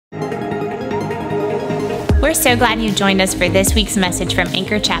We're so glad you joined us for this week's message from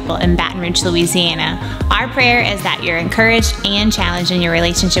Anchor Chapel in Baton Rouge, Louisiana. Our prayer is that you're encouraged and challenged in your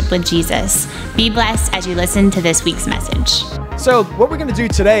relationship with Jesus. Be blessed as you listen to this week's message. So what we're going to do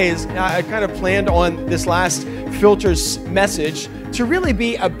today is I kind of planned on this last Filters message to really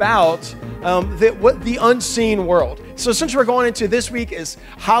be about the unseen world. So since we're going into this week is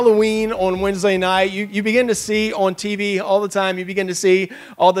Halloween on Wednesday night, you begin to see on TV all the time, you begin to see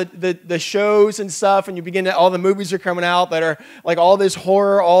all the shows and stuff, and all the movies are coming out that are like all this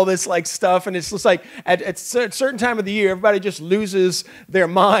horror, all this like stuff, and it's just like at a certain time of the year, everybody just loses their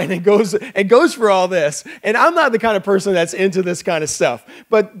mind and goes for all this. And I'm not the kind of person that's into this kind of stuff.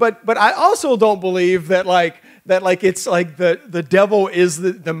 But I also don't believe that it's like the devil is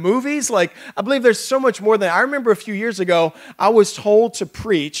the movies. Like, I believe there's so much more than that. I remember a few years ago, I was told to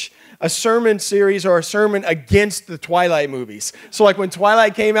preach a sermon series or a sermon against the Twilight movies. So like when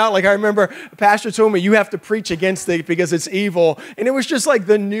Twilight came out, like I remember a pastor told me, you have to preach against it because it's evil. And it was just like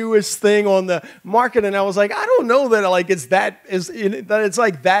the newest thing on the market. And I was like, I don't know that it's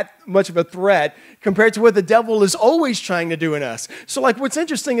like that much of a threat compared to what the devil is always trying to do in us. So like what's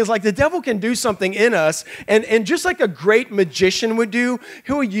interesting is like the devil can do something in us, and just like a great magician would do,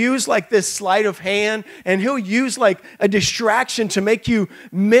 he'll use like this sleight of hand, and he'll use like a distraction to make you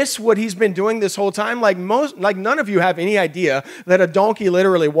miss what he's been doing this whole time. Like none of you have any idea that a donkey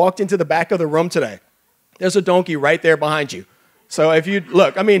literally walked into the back of the room today. There's a donkey right there behind you. So if you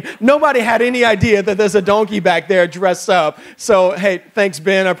look, I mean, nobody had any idea that there's a donkey back there dressed up. So, hey, thanks,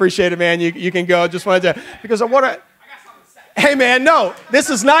 Ben. I appreciate it, man. You can go. Just wanted to, because I want to. Hey, man, no, this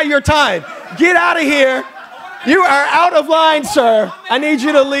is not your time. Get out of here. You are out of line, sir. I need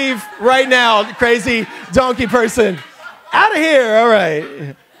you to leave right now, crazy donkey person. Out of here. All right.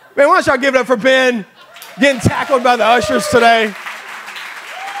 Man, why don't y'all give it up for Ben getting tackled by the ushers today.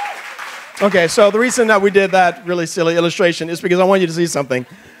 Okay, so the reason that we did that really silly illustration is because I want you to see something.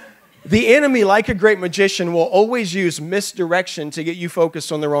 The enemy, like a great magician, will always use misdirection to get you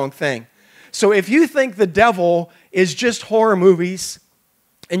focused on the wrong thing. So if you think the devil is just horror movies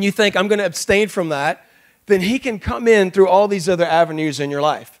and you think I'm going to abstain from that, then he can come in through all these other avenues in your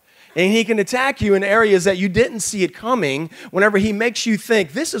life. And he can attack you in areas that you didn't see it coming whenever he makes you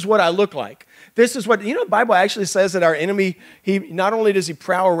think, this is what I look like. This is what, the Bible actually says that our enemy, he not only does he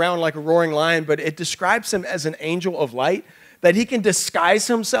prowl around like a roaring lion, but it describes him as an angel of light, that he can disguise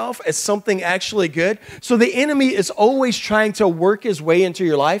himself as something actually good. So the enemy is always trying to work his way into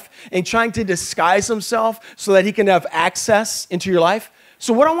your life and trying to disguise himself so that he can have access into your life.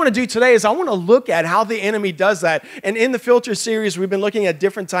 So what I want to do today is I want to look at how the enemy does that. And in the filter series, we've been looking at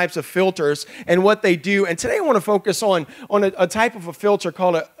different types of filters and what they do. And today I want to focus on a type of a filter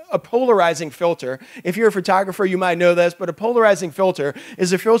called a polarizing filter. If you're a photographer, you might know this, but a polarizing filter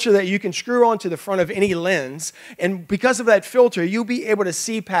is a filter that you can screw onto the front of any lens. And because of that filter, you'll be able to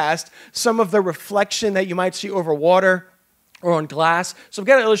see past some of the reflection that you might see over water or on glass. So I've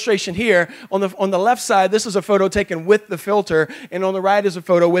got an illustration here. On the left side, this is a photo taken with the filter, and on the right is a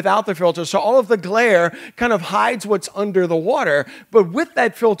photo without the filter. So all of the glare kind of hides what's under the water. But with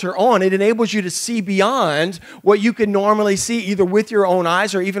that filter on, it enables you to see beyond what you could normally see either with your own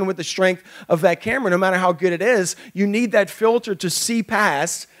eyes or even with the strength of that camera. No matter how good it is, you need that filter to see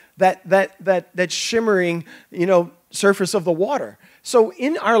past that shimmering, surface of the water. So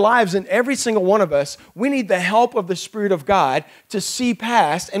in our lives, in every single one of us, we need the help of the Spirit of God to see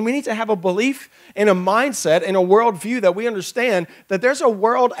past, and we need to have a belief and a mindset and a worldview that we understand that there's a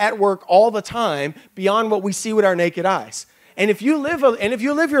world at work all the time beyond what we see with our naked eyes. And if you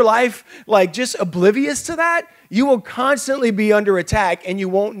live your life like just oblivious to that, you will constantly be under attack and you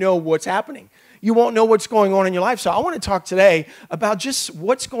won't know what's happening. You won't know what's going on in your life. So I want to talk today about just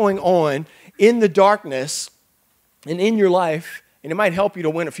what's going on in the darkness and in your life. And it might help you to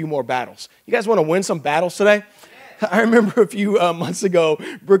win a few more battles. You guys want to win some battles today? I remember a few months ago,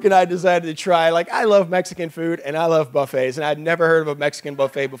 Brooke and I decided to try, I love Mexican food and I love buffets. And I'd never heard of a Mexican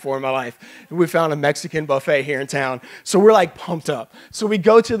buffet before in my life. And we found a Mexican buffet here in town. So we're pumped up. So we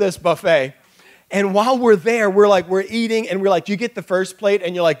go to this buffet. And while we're there, we're eating, and we're like, you get the first plate,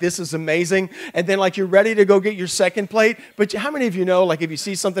 and you're like, this is amazing. And then you're ready to go get your second plate. But how many of you know, if you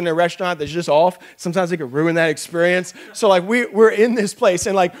see something in a restaurant that's just off, sometimes it can ruin that experience. So we're in this place,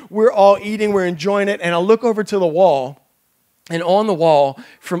 and we're all eating, we're enjoying it. And I look over to the wall, and on the wall,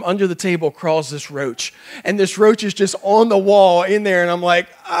 from under the table, crawls this roach. And this roach is just on the wall in there. And I'm like,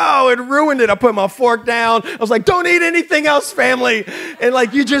 oh, it ruined it. I put my fork down. I was like, don't eat anything else, family.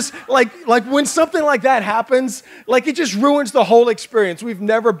 And you just, when something like that happens, it just ruins the whole experience. We've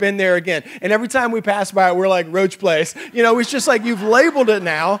never been there again. And every time we pass by it, we're like, Roach Place. It's just you've labeled it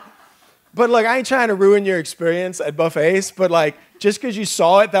now. But look, I ain't trying to ruin your experience at buffets, but like, just because you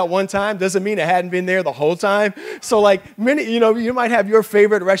saw it that one time doesn't mean it hadn't been there the whole time. So like you might have your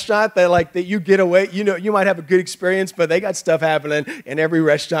favorite restaurant that you get away, you might have a good experience, but they got stuff happening in every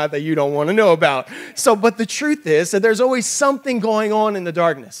restaurant that you don't want to know about. So, but the truth is that there's always something going on in the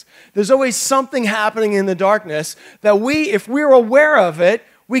darkness. There's always something happening in the darkness that if we're aware of it,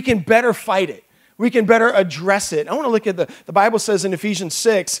 we can better fight it. We can better address it. I want to look at the Bible says in Ephesians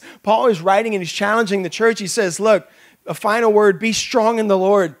 6, Paul is writing and he's challenging the church. He says, look, a final word, be strong in the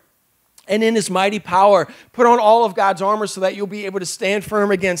Lord and in his mighty power. Put on all of God's armor so that you'll be able to stand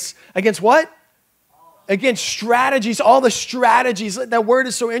firm against what? Against strategies, all the strategies. That word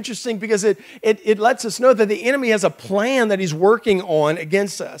is so interesting because it lets us know that the enemy has a plan that he's working on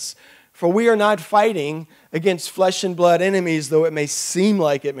against us. For we are not fighting against flesh and blood enemies, though it may seem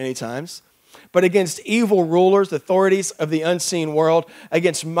like it many times, but against evil rulers, authorities of the unseen world,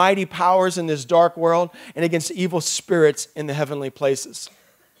 against mighty powers in this dark world, and against evil spirits in the heavenly places.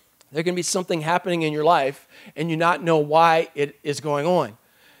 There can be something happening in your life, and you not know why it is going on.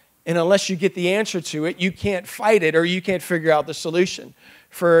 And unless you get the answer to it, you can't fight it or you can't figure out the solution.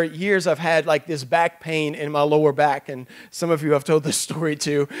 For years, I've had like this back pain in my lower back, and some of you have told this story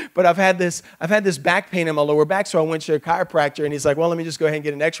too. But I've had this back pain in my lower back, so I went to a chiropractor, and he's like, "Well, let me just go ahead and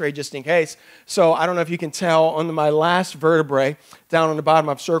get an X-ray just in case." So I don't know if you can tell on my last vertebrae down on the bottom,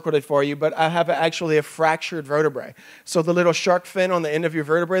 I've circled it for you, but I have actually a fractured vertebrae. So the little shark fin on the end of your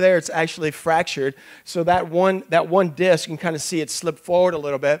vertebrae there, it's actually fractured. So that one disc, you can kind of see it slip forward a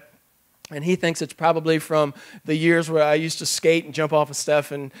little bit. And he thinks it's probably from the years where I used to skate and jump off of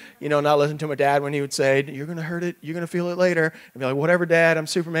stuff and, not listen to my dad when he would say, "You're going to hurt it. You're going to feel it later." And be like, "Whatever, Dad. I'm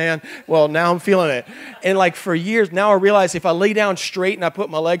Superman." Well, now I'm feeling it. And like for years, now I realize if I lay down straight and I put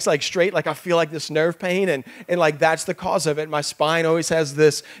my legs like straight, like I feel like this nerve pain. And like that's the cause of it. My spine always has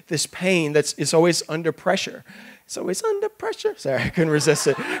this pain it's always under pressure. It's always under pressure. Sorry, I couldn't resist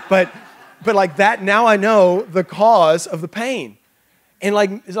it. But like that, now I know the cause of the pain. And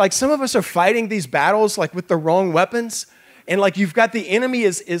like some of us are fighting these battles like with the wrong weapons. And like you've got the enemy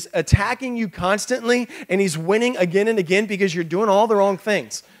is attacking you constantly and he's winning again and again because you're doing all the wrong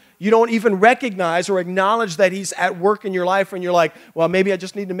things. You don't even recognize or acknowledge that he's at work in your life when you're like, well, maybe I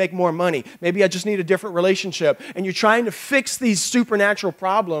just need to make more money. Maybe I just need a different relationship. And you're trying to fix these supernatural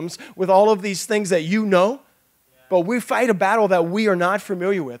problems with all of these things that you know. But we fight a battle that we are not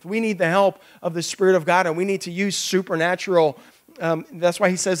familiar with. We need the help of the Spirit of God and we need to use supernatural. That's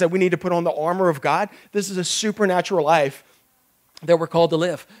why he says that we need to put on the armor of God. This is a supernatural life that we're called to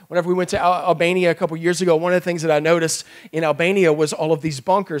live. Whenever we went to Albania a couple years ago, one of the things that I noticed in Albania was all of these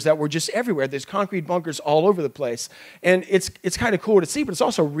bunkers that were just everywhere. There's concrete bunkers all over the place. And it's kind of cool to see, but it's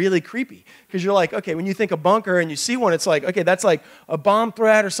also really creepy. Because you're like, okay, when you think a bunker and you see one, it's like, okay, that's like a bomb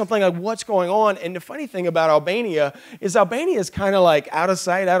threat or something, like what's going on? And the funny thing about Albania is kind of like out of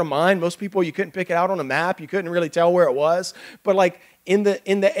sight, out of mind. Most people, you couldn't pick it out on a map. You couldn't really tell where it was. But like in the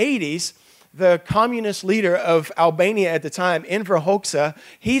 80s, the communist leader of Albania at the time, Enver Hoxha,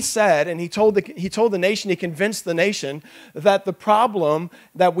 he said, and he told the nation, he convinced the nation that the problem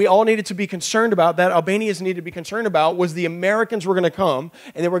that we all needed to be concerned about, that Albanians needed to be concerned about, was the Americans were going to come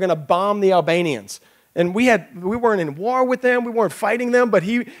and they were going to bomb the Albanians. And we weren't in war with them, we weren't fighting them, but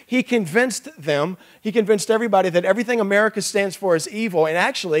he convinced them, he convinced everybody that everything America stands for is evil. And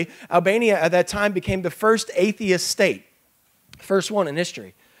actually, Albania at that time became the first atheist state, first one in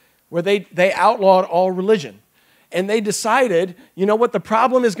history, where they outlawed all religion. And they decided, you know what the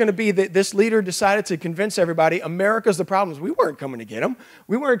problem is going to be, that this leader decided to convince everybody, America's the problem. We weren't coming to get them.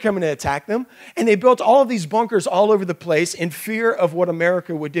 We weren't coming to attack them. And they built all of these bunkers all over the place in fear of what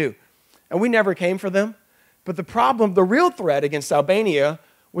America would do. And we never came for them. But the problem, the real threat against Albania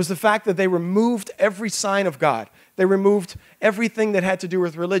was the fact that they removed every sign of God. They removed everything that had to do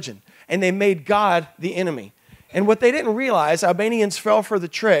with religion. And they made God the enemy. And what they didn't realize, Albanians fell for the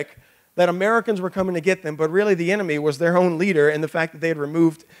trick that Americans were coming to get them, but really the enemy was their own leader and the fact that they had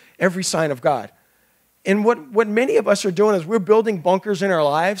removed every sign of God. And what many of us are doing is we're building bunkers in our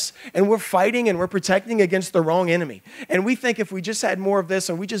lives and we're fighting and we're protecting against the wrong enemy. And we think if we just had more of this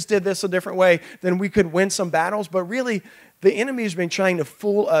and we just did this a different way, then we could win some battles. But really, the enemy has been trying to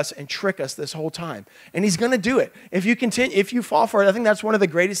fool us and trick us this whole time. And he's going to do it. If you fall for it, I think that's one of the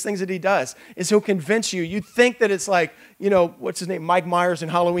greatest things that he does, is he'll convince you. You think that it's like, what's his name? Mike Myers in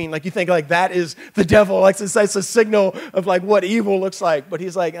Halloween. Like you think like that is the devil. Like it's a signal of like what evil looks like. But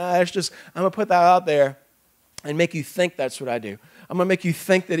he's like, I'm going to put that out there and make you think that's what I do. I'm going to make you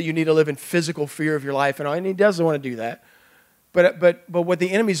think that you need to live in physical fear of your life. And he doesn't want to do that. But what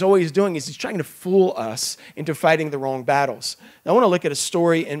the enemy's always doing is he's trying to fool us into fighting the wrong battles. Now, I want to look at a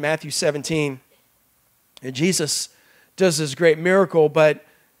story in Matthew 17. And Jesus does this great miracle, but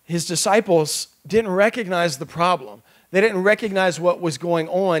his disciples didn't recognize the problem. They didn't recognize what was going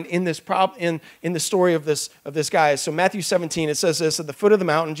on in this in the story of this guy. So Matthew 17, it says this: at the foot of the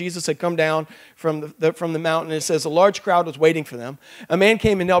mountain, Jesus had come down from the mountain. And it says a large crowd was waiting for them. A man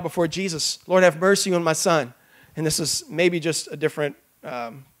came and knelt before Jesus. Lord, have mercy on my son. And this is maybe just a different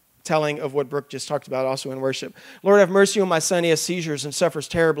telling of what Brooke just talked about also in worship. Lord, have mercy on my son. He has seizures and suffers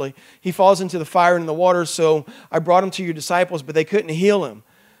terribly. He falls into the fire and the water, so I brought him to your disciples, but they couldn't heal him.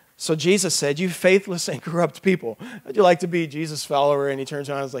 So Jesus said, you faithless and corrupt people. How'd you like to be Jesus' follower? And he turns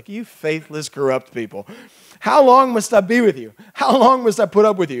around and is like, you faithless, corrupt people. How long must I be with you? How long must I put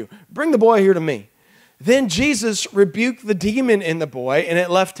up with you? Bring the boy here to me. Then Jesus rebuked the demon in the boy, and it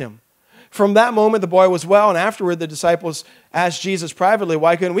left him. From that moment, the boy was well, and afterward, the disciples asked Jesus privately,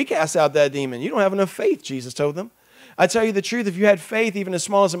 why couldn't we cast out that demon? You don't have enough faith, Jesus told them. I tell you the truth, if you had faith even as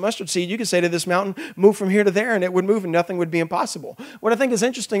small as a mustard seed, you could say to this mountain, move from here to there, and it would move, and nothing would be impossible. What I think is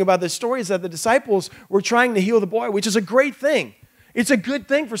interesting about this story is that the disciples were trying to heal the boy, which is a great thing. It's a good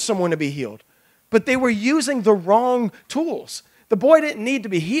thing for someone to be healed. But they were using the wrong tools. The boy didn't need to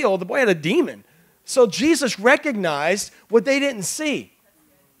be healed. The boy had a demon. So Jesus recognized what they didn't see.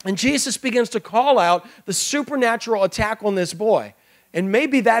 And Jesus begins to call out the supernatural attack on this boy. And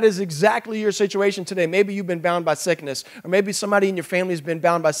maybe that is exactly your situation today. Maybe you've been bound by sickness, or maybe somebody in your family has been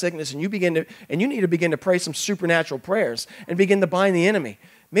bound by sickness, and you need to begin to pray some supernatural prayers and begin to bind the enemy.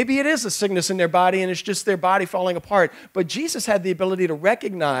 Maybe it is a sickness in their body, and it's just their body falling apart. But Jesus had the ability to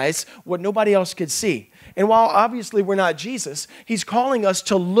recognize what nobody else could see. And while obviously we're not Jesus, he's calling us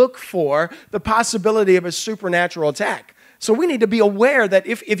to look for the possibility of a supernatural attack. So we need to be aware that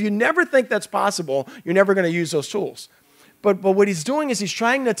if you never think that's possible, you're never going to use those tools. But what he's doing is he's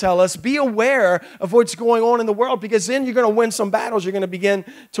trying to tell us, be aware of what's going on in the world, because then you're going to win some battles. You're going to begin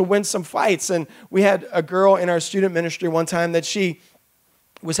to win some fights. And we had a girl in our student ministry one time that she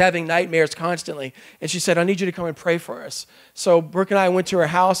was having nightmares constantly. And she said, I need you to come and pray for us. So Brooke and I went to her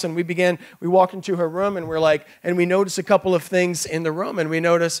house, and we walked into her room, and we noticed a couple of things in the room. And we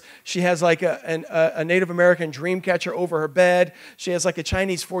noticed she has like a Native American dream catcher over her bed. She has like a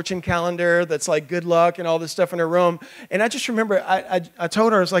Chinese fortune calendar that's like good luck and all this stuff in her room. And I just remember I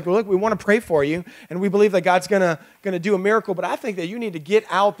told her, I was like, well, look, we want to pray for you, and we believe that God's going to do a miracle, but I think that you need to get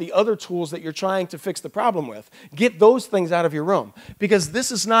out the other tools that you're trying to fix the problem with. Get those things out of your room, because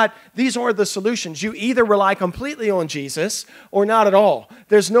these aren't the solutions. You either rely completely on Jesus or not at all.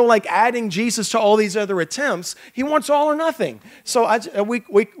 There's no like adding Jesus to all these other attempts. He wants all or nothing. So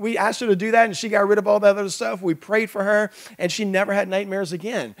we asked her to do that, and she got rid of all that other stuff. We prayed for her, and she never had nightmares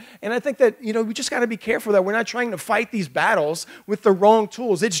again. And I think that, we just got to be careful that we're not trying to fight these battles with the wrong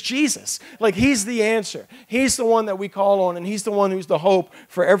tools. It's Jesus. Like, he's the answer. He's the one that we call on, and he's the one who's the hope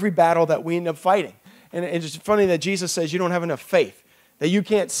for every battle that we end up fighting. And it's funny that Jesus says you don't have enough faith, that you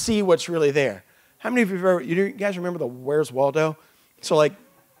can't see what's really there. How many of you guys remember the Where's Waldo? So like,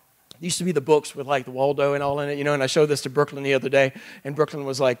 it used to be the books with like the Waldo and all in it, and I showed this to Brooklyn the other day, and Brooklyn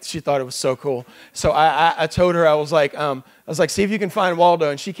was like, she thought it was so cool. So I told her, I was like, see if you can find Waldo,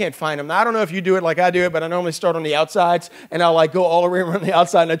 and she can't find him. Now, I don't know if you do it like I do it, but I normally start on the outsides, and I'll like go all the way around the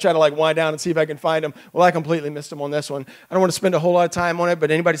outside, and I try to like wind down and see if I can find him. Well, I completely missed him on this one. I don't want to spend a whole lot of time on it, but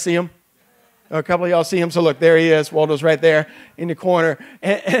anybody see him? A couple of y'all see him. So look, there he is. Waldo's right there in the corner.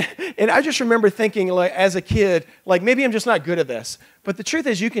 And I just remember thinking, like, as a kid, like, maybe I'm just not good at this. But the truth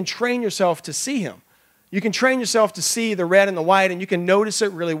is, you can train yourself to see him. You can train yourself to see the red and the white, and you can notice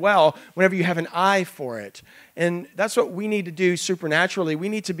it really well whenever you have an eye for it. And that's what we need to do supernaturally. We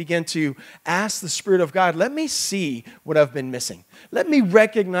need to begin to ask the Spirit of God, let me see what I've been missing. Let me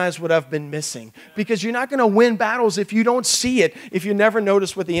recognize what I've been missing. Because you're not going to win battles if you don't see it, if you never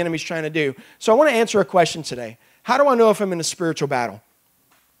notice what the enemy's trying to do. So I want to answer a question today. How do I know if I'm in a spiritual battle?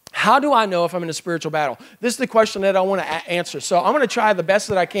 How do I know if I'm in a spiritual battle? This is the question that I want to answer. So I'm going to try the best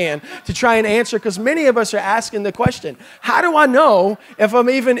that I can to try and answer, because many of us are asking the question, how do I know if I'm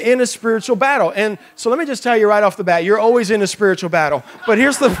even in a spiritual battle? And so let me just tell you right off the bat, you're always in a spiritual battle. But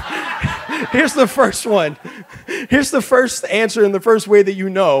here's the first one. Here's the first answer and the first way that you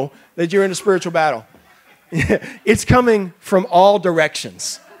know that you're in a spiritual battle. It's coming from all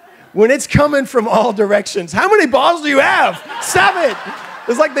directions. When it's coming from all directions, how many balls do you have? 7.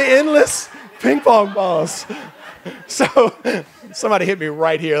 It's like the endless ping pong balls. So somebody hit me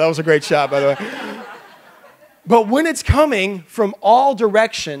right here. That was a great shot, by the way. But when it's coming from all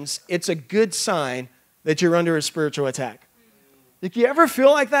directions, it's a good sign that you're under a spiritual attack. Like, you ever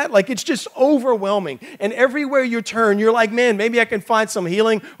feel like that? Like, it's just overwhelming. And everywhere you turn, you're like, man, maybe I can find some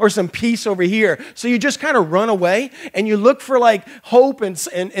healing or some peace over here. So you just kind of run away and you look for like hope and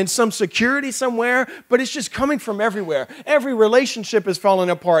some security somewhere, but it's just coming from everywhere. Every relationship is falling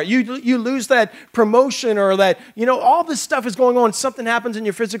apart. You lose that promotion or that, all this stuff is going on. Something happens in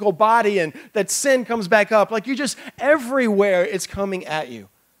your physical body and that sin comes back up. Like, everywhere it's coming at you.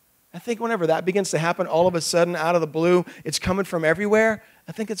 I think whenever that begins to happen, all of a sudden, out of the blue, it's coming from everywhere,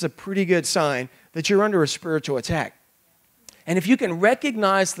 I think it's a pretty good sign that you're under a spiritual attack. And if you can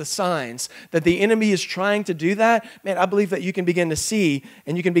recognize the signs that the enemy is trying to do that, man, I believe that you can begin to see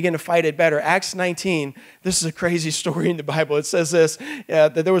and you can begin to fight it better. Acts 19, this is a crazy story in the Bible. It says this,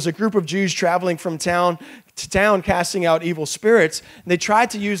 that there was a group of Jews traveling from town to town casting out evil spirits. And they tried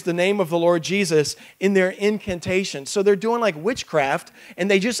to use the name of the Lord Jesus in their incantation. So they're doing like witchcraft,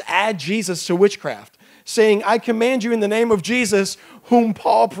 and they just add Jesus to witchcraft, saying, I command you in the name of Jesus, whom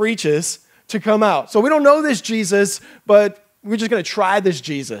Paul preaches, to come out. So we don't know this Jesus, but we're just going to try this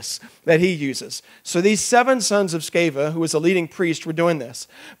Jesus that he uses. So these 7 sons of Sceva, who was a leading priest, were doing this.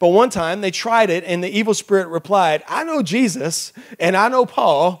 But one time they tried it, and the evil spirit replied, I know Jesus, and I know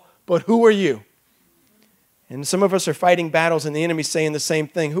Paul, but who are you? And some of us are fighting battles, and the enemy's saying the same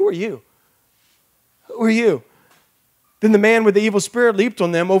thing. Who are you? Who are you? Then the man with the evil spirit leaped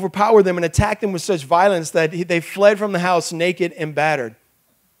on them, overpowered them, and attacked them with such violence that they fled from the house naked and battered.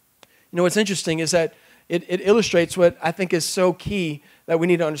 What's interesting is that it illustrates what I think is so key that we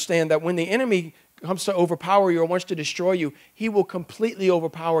need to understand, that when the enemy comes to overpower you or wants to destroy you, he will completely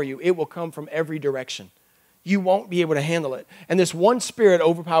overpower you. It will come from every direction. You won't be able to handle it. And this one spirit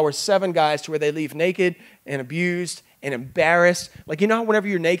overpowers 7 guys to where they leave naked and abused and embarrassed. Like, how whenever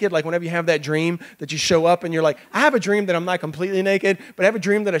you're naked, like whenever you have that dream that you show up and you're like, I have a dream that I'm not completely naked, but I have a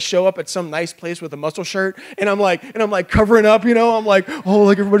dream that I show up at some nice place with a muscle shirt and I'm like covering up, I'm like, oh,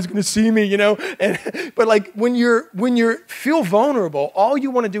 like everybody's going to see me, but like when you feel vulnerable, all you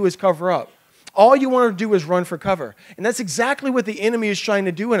want to do is cover up. All you want to do is run for cover. And that's exactly what the enemy is trying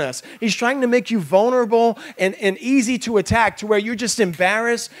to do in us. He's trying to make you vulnerable and easy to attack to where you're just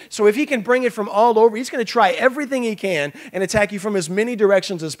embarrassed. So if he can bring it from all over, he's going to try everything he can and attack you from as many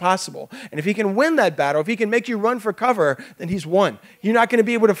directions as possible. And if he can win that battle, if he can make you run for cover, then he's won. You're not going to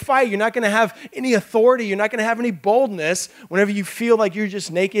be able to fight. You're not going to have any authority. You're not going to have any boldness whenever you feel like you're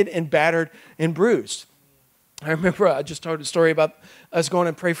just naked and battered and bruised. I remember I just told a story about us going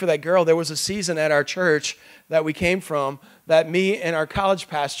and pray for that girl. There was a season at our church that we came from that me and our college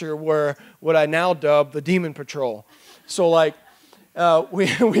pastor were what I now dub the demon patrol. So like we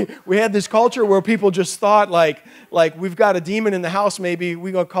had this culture where people just thought like we've got a demon in the house, maybe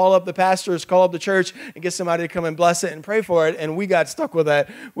we're going to call up the pastors, call up the church and get somebody to come and bless it and pray for it. And we got stuck with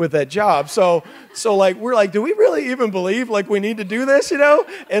that job. So like, we're like, do we really even believe like we need to do this,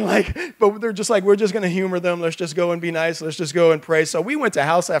 And like, but they're just like, we're just going to humor them. Let's just go and be nice. Let's just go and pray. So we went to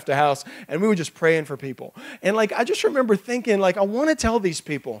house after house and we were just praying for people. And like, I just remember thinking like, I want to tell these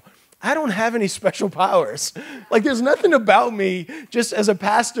people, I don't have any special powers. Like, there's nothing about me just as a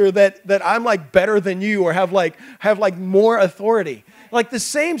pastor that I'm like better than you or have like more authority. Like the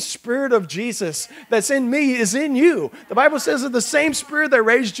same spirit of Jesus that's in me is in you. The Bible says that the same spirit that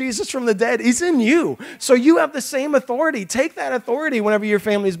raised Jesus from the dead is in you. So you have the same authority. Take that authority whenever your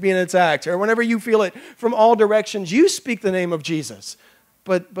family is being attacked or whenever you feel it from all directions. You speak the name of Jesus.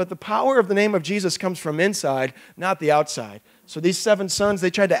 But the power of the name of Jesus comes from inside, not the outside. So these 7 sons,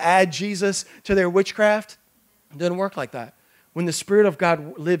 they tried to add Jesus to their witchcraft. It doesn't work like that. When the Spirit of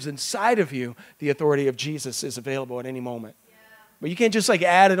God lives inside of you, the authority of Jesus is available at any moment. Yeah. But you can't just like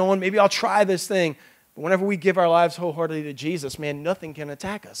add it on. Maybe I'll try this thing. But whenever we give our lives wholeheartedly to Jesus, man, nothing can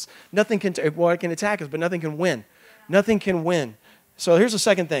attack us. It can attack us, but nothing can win. Nothing can win. So here's the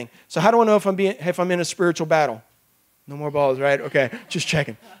second thing. So how do I know if I'm in a spiritual battle? No more balls, right? Okay, just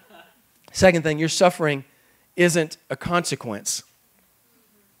checking. Second thing, your suffering isn't a consequence.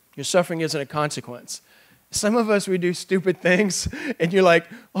 Your suffering isn't a consequence. Some of us, we do stupid things, and you're like,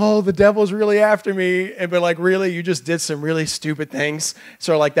 oh, the devil's really after me. And but like, really, you just did some really stupid things.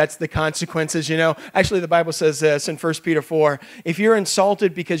 So like, that's the consequences, Actually, the Bible says this in 1 Peter 4, if you're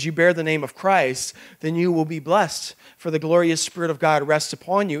insulted because you bear the name of Christ, then you will be blessed, for the glorious Spirit of God rests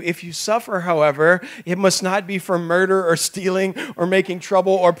upon you. If you suffer, however, it must not be for murder or stealing or making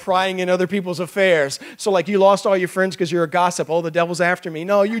trouble or prying in other people's affairs. So like, you lost all your friends because you're a gossip. Oh, the devil's after me.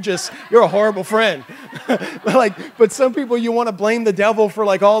 No, you're a horrible friend. But some people, you want to blame the devil for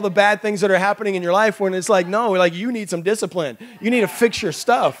like all the bad things that are happening in your life when it's like, no, like you need some discipline. You need to fix your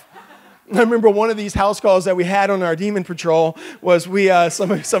stuff. I remember one of these house calls that we had on our demon patrol was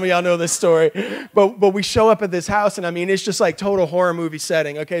some of y'all know this story, but we show up at this house, and I mean, it's just like total horror movie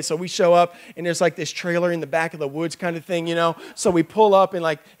setting, okay? So we show up, and there's like this trailer in the back of the woods kind of thing, you know? So we pull up,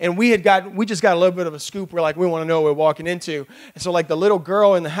 and we just got a little bit of a scoop. We're like, we want to know what we're walking into. And so like the little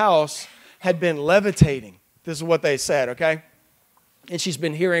girl in the house had been levitating. This is what they said, okay? And she's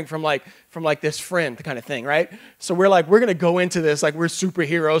been hearing from this friend kind of thing, right? So we're going to go into this like we're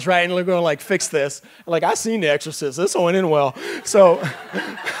superheroes, right? And we're going to like fix this. Like, I seen The Exorcist. This went in well. So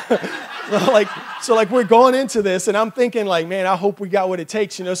we're going into this, and I'm thinking like, man, I hope we got what it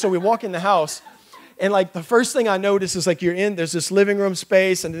takes, you know? So we walk in the house, and like the first thing I notice is like there's this living room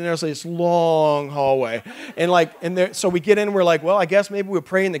space, and then there's this long hallway. So we get in, we're like, well, I guess maybe we'll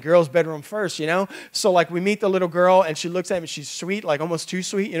pray in the girl's bedroom first, you know? So like we meet the little girl, and she looks at me, she's sweet, like almost too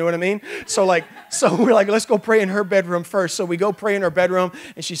sweet, you know what I mean? So we're like, let's go pray in her bedroom first. So we go pray in her bedroom,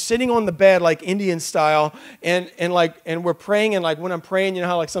 and she's sitting on the bed like Indian style, and we're praying, and like when I'm praying, you know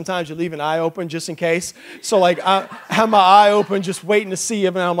how like sometimes you leave an eye open just in case? So like I have my eye open just waiting to see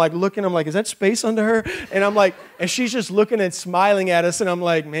him, and I'm like looking, I'm like, is that space under her? And I'm like, and she's just looking and smiling at us, and I'm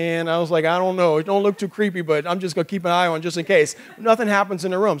like, man, I was like, I don't know, it don't look too creepy, but I'm just gonna keep an eye on just in case. Nothing happens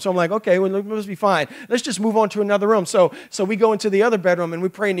in the room. So I'm like, okay, well, it must be fine. Let's just move on to another room. So we go into the other bedroom, and we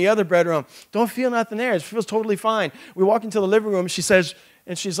pray in the other bedroom. Don't feel nothing there. It feels totally fine. We walk into the living room, she says,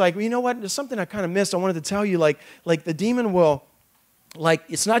 and she's like, well, you know what? There's something I kind of missed. I wanted to tell you, like the demon will, like,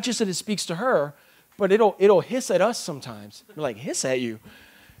 it's not just that it speaks to her, but it'll hiss at us sometimes. We're like, hiss at you?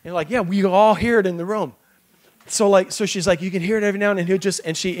 And like, yeah, we all hear it in the room. So she's like, you can hear it every now and then.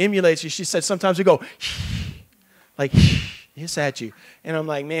 And she emulates you. She said, sometimes we go, like, hiss at you. And I'm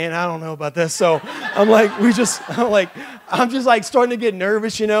like, man, I don't know about this. So I'm just like starting to get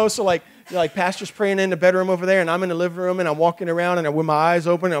nervous, you know? So like pastor's praying in the bedroom over there, and I'm in the living room, and I'm walking around, and with my eyes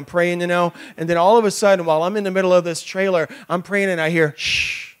open, and I'm praying, you know? And then all of a sudden, while I'm in the middle of this trailer, I'm praying, and I hear,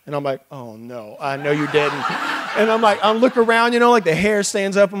 shh. And I'm like, oh no, I know you didn't. And I'm look around, you know, like the hair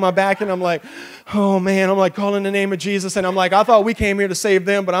stands up on my back, and I'm like, oh man, I'm like calling the name of Jesus. And I'm like, I thought we came here to save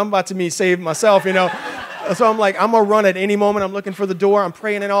them, but I'm about to be saved myself, you know. So I'm like, I'm going to run at any moment. I'm looking for the door. I'm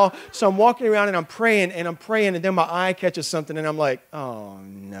praying and all. So I'm walking around, and I'm praying, and then my eye catches something, and I'm like, oh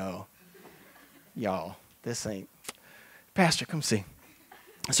no, y'all, this ain't. Pastor, come see.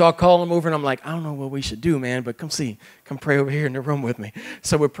 So I call him over, and I'm like, I don't know what we should do, man, but come pray over here in the room with me.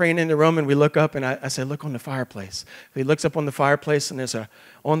 So we're praying in the room, and we look up, and I said, look on the fireplace. He looks up on the fireplace, and there's an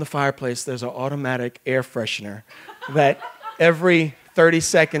automatic air freshener that every 30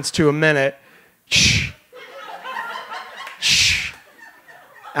 seconds to a minute, shh.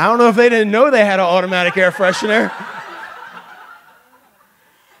 I don't know if they didn't know they had an automatic air freshener,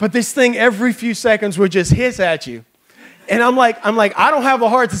 but this thing every few seconds would just hiss at you. And I'm like, I don't have the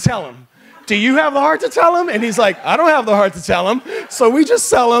heart to tell him. Do you have the heart to tell him? And he's like, I don't have the heart to tell him. So we just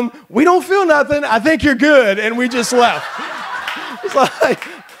tell him, we don't feel nothing. I think you're good. And we just left. It's like,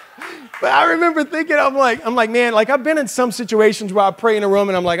 but I remember thinking, I'm like, man, like I've been in some situations where I pray in a room,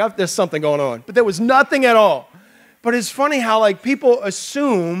 and I'm like, there's something going on. But there was nothing at all. But it's funny how like people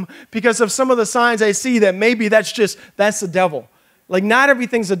assume because of some of the signs they see that maybe that's the devil. Like not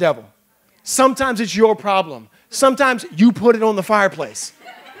everything's the devil. Sometimes it's your problem. Sometimes you put it on the fireplace.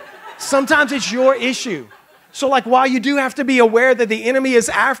 Sometimes it's your issue. So like while you do have to be aware that the enemy is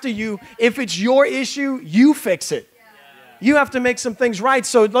after you, if it's your issue, you fix it. You have to make some things right.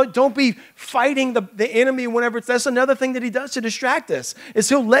 So don't be fighting the enemy whenever that's another thing that he does to distract us, is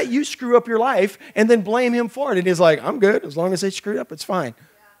he'll let you screw up your life and then blame him for it. And he's like, I'm good. As long as they screwed up, it's fine.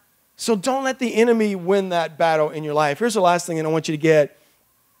 Yeah. So don't let the enemy win that battle in your life. Here's the last thing, and I want you to get.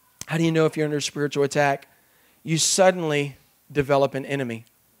 How do you know if you're under spiritual attack? You suddenly develop an enemy.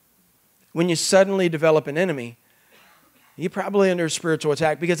 When you suddenly develop an enemy, you're probably under spiritual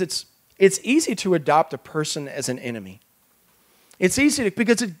attack because it's easy to adopt a person as an enemy. It's easy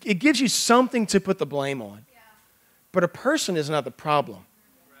because it gives you something to put the blame on. Yeah. But a person is not the problem.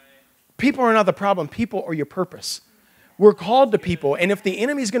 Right. People are not the problem. People are your purpose. We're called to people, and if the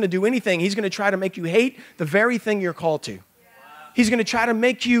enemy's going to do anything, he's going to try to make you hate the very thing you're called to. He's going to try to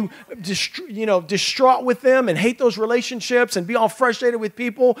make you, distraught with them and hate those relationships and be all frustrated with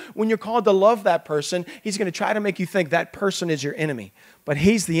people when you're called to love that person. He's going to try to make you think that person is your enemy, but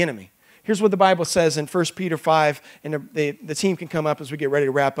he's the enemy. Here's what the Bible says in 1 Peter 5, and the team can come up as we get ready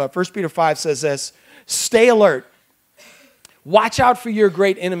to wrap up. 1 Peter 5 says this, stay alert. Watch out for your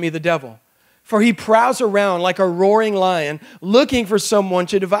great enemy, the devil, for he prowls around like a roaring lion looking for someone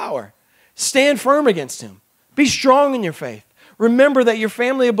to devour. Stand firm against him. Be strong in your faith. Remember that your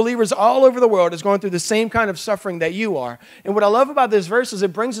family of believers all over the world is going through the same kind of suffering that you are. And what I love about this verse is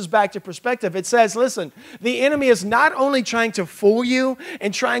it brings us back to perspective. It says, listen, the enemy is not only trying to fool you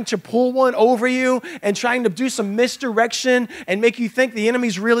and trying to pull one over you and trying to do some misdirection and make you think the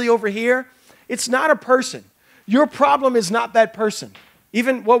enemy's really over here. It's not a person. Your problem is not that person.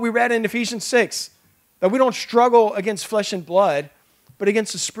 Even what we read in Ephesians 6, that we don't struggle against flesh and blood, but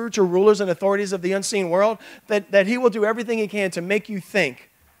against the spiritual rulers and authorities of the unseen world, that he will do everything he can to make you think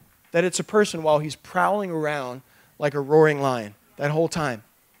that it's a person while he's prowling around like a roaring lion that whole time.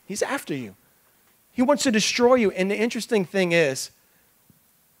 He's after you. He wants to destroy you. And the interesting thing is,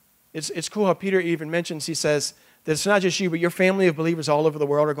 it's cool how Peter even mentions, he says, that it's not just you, but your family of believers all over the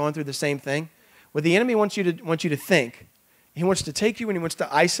world are going through the same thing. What the enemy wants you to think, he wants to take you and he wants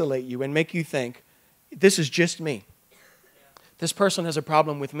to isolate you and make you think, this is just me. This person has a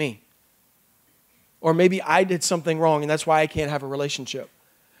problem with me. Or maybe I did something wrong and that's why I can't have a relationship.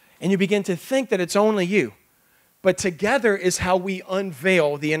 And you begin to think that it's only you. But together is how we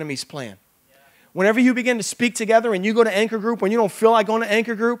unveil the enemy's plan. Whenever you begin to speak together and you go to Anchor Group when you don't feel like going to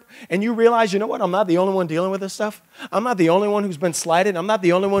Anchor Group and you realize, you know what, I'm not the only one dealing with this stuff. I'm not the only one who's been slighted. I'm not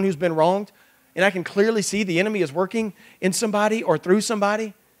the only one who's been wronged. And I can clearly see the enemy is working in somebody or through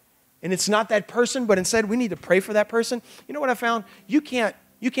somebody. And it's not that person, but instead we need to pray for that person. You know what I found? You can't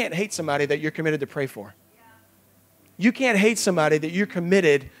hate somebody that you're committed to pray for. You can't hate somebody that you're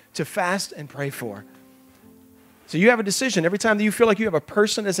committed to fast and pray for. So you have a decision. Every time that you feel like you have a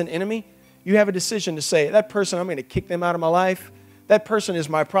person as an enemy, you have a decision to say, that person, I'm going to kick them out of my life. That person is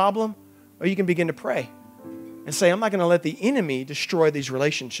my problem. Or you can begin to pray and say, I'm not going to let the enemy destroy these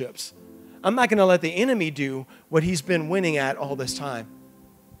relationships. I'm not going to let the enemy do what he's been winning at all this time.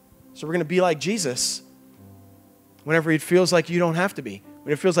 So we're going to be like Jesus whenever it feels like you don't have to be,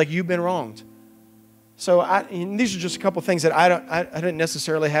 when it feels like you've been wronged. So these are just a couple things that I didn't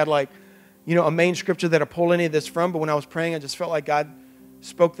necessarily have like, a main scripture that I pull any of this from, but when I was praying, I just felt like God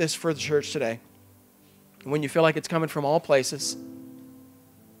spoke this for the church today. And when you feel like it's coming from all places,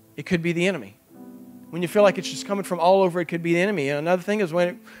 it could be the enemy. When you feel like it's just coming from all over, it could be the enemy. And another thing is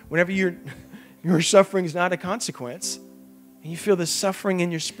whenever your suffering is not a consequence, and you feel this suffering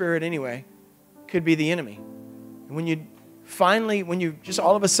in your spirit anyway, it could be the enemy. And when you just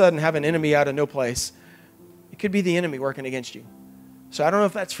all of a sudden have an enemy out of no place, it could be the enemy working against you. So I don't know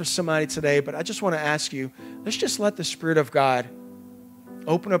if that's for somebody today, but I just want to ask you, let's just let the Spirit of God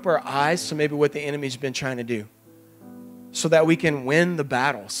open up our eyes to maybe what the enemy's been trying to do so that we can win the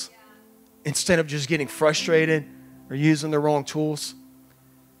battles instead of just getting frustrated or using the wrong tools.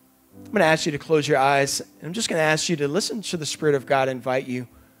 I'm going to ask you to close your eyes, and I'm just going to ask you to listen to the Spirit of God invite you.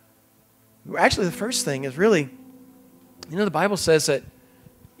 Actually, the first thing is really, the Bible says that,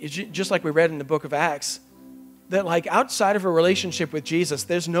 just like we read in the book of Acts, that like outside of a relationship with Jesus,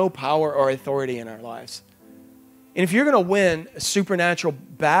 there's no power or authority in our lives. And if you're going to win a supernatural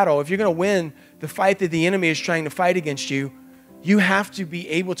battle, if you're going to win the fight that the enemy is trying to fight against you, you have to be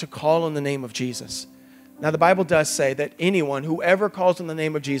able to call on the name of Jesus. Now, the Bible does say that anyone, whoever calls on the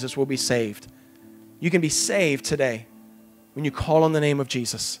name of Jesus will be saved. You can be saved today when you call on the name of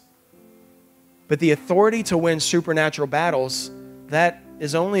Jesus. But the authority to win supernatural battles, that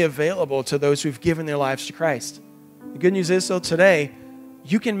is only available to those who've given their lives to Christ. The good news is, though, today,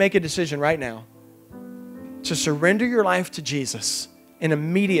 you can make a decision right now to surrender your life to Jesus. And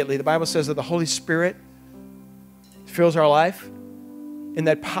immediately, the Bible says that the Holy Spirit fills our life. And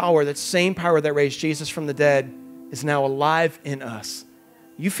that power, that same power that raised Jesus from the dead, is now alive in us.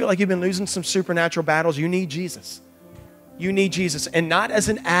 You feel like you've been losing some supernatural battles, you need Jesus. You need Jesus. And not as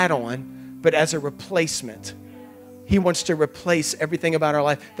an add-on, but as a replacement. He wants to replace everything about our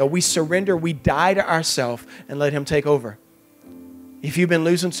life. That we surrender, we die to ourselves, and let Him take over. If you've been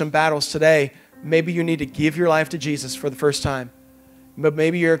losing some battles today, maybe you need to give your life to Jesus for the first time. But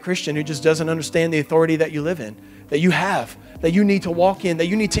maybe you're a Christian who just doesn't understand the authority that you live in, that you have, that you need to walk in, that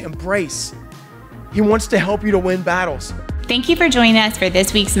you need to embrace. He wants to help you to win battles. Thank you for joining us for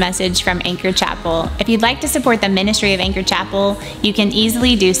this week's message from Anchor Chapel. If you'd like to support the ministry of Anchor Chapel, you can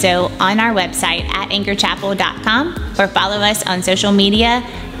easily do so on our website at anchorchapel.com or follow us on social media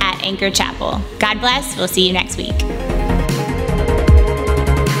at Anchor Chapel. God bless. We'll see you next week.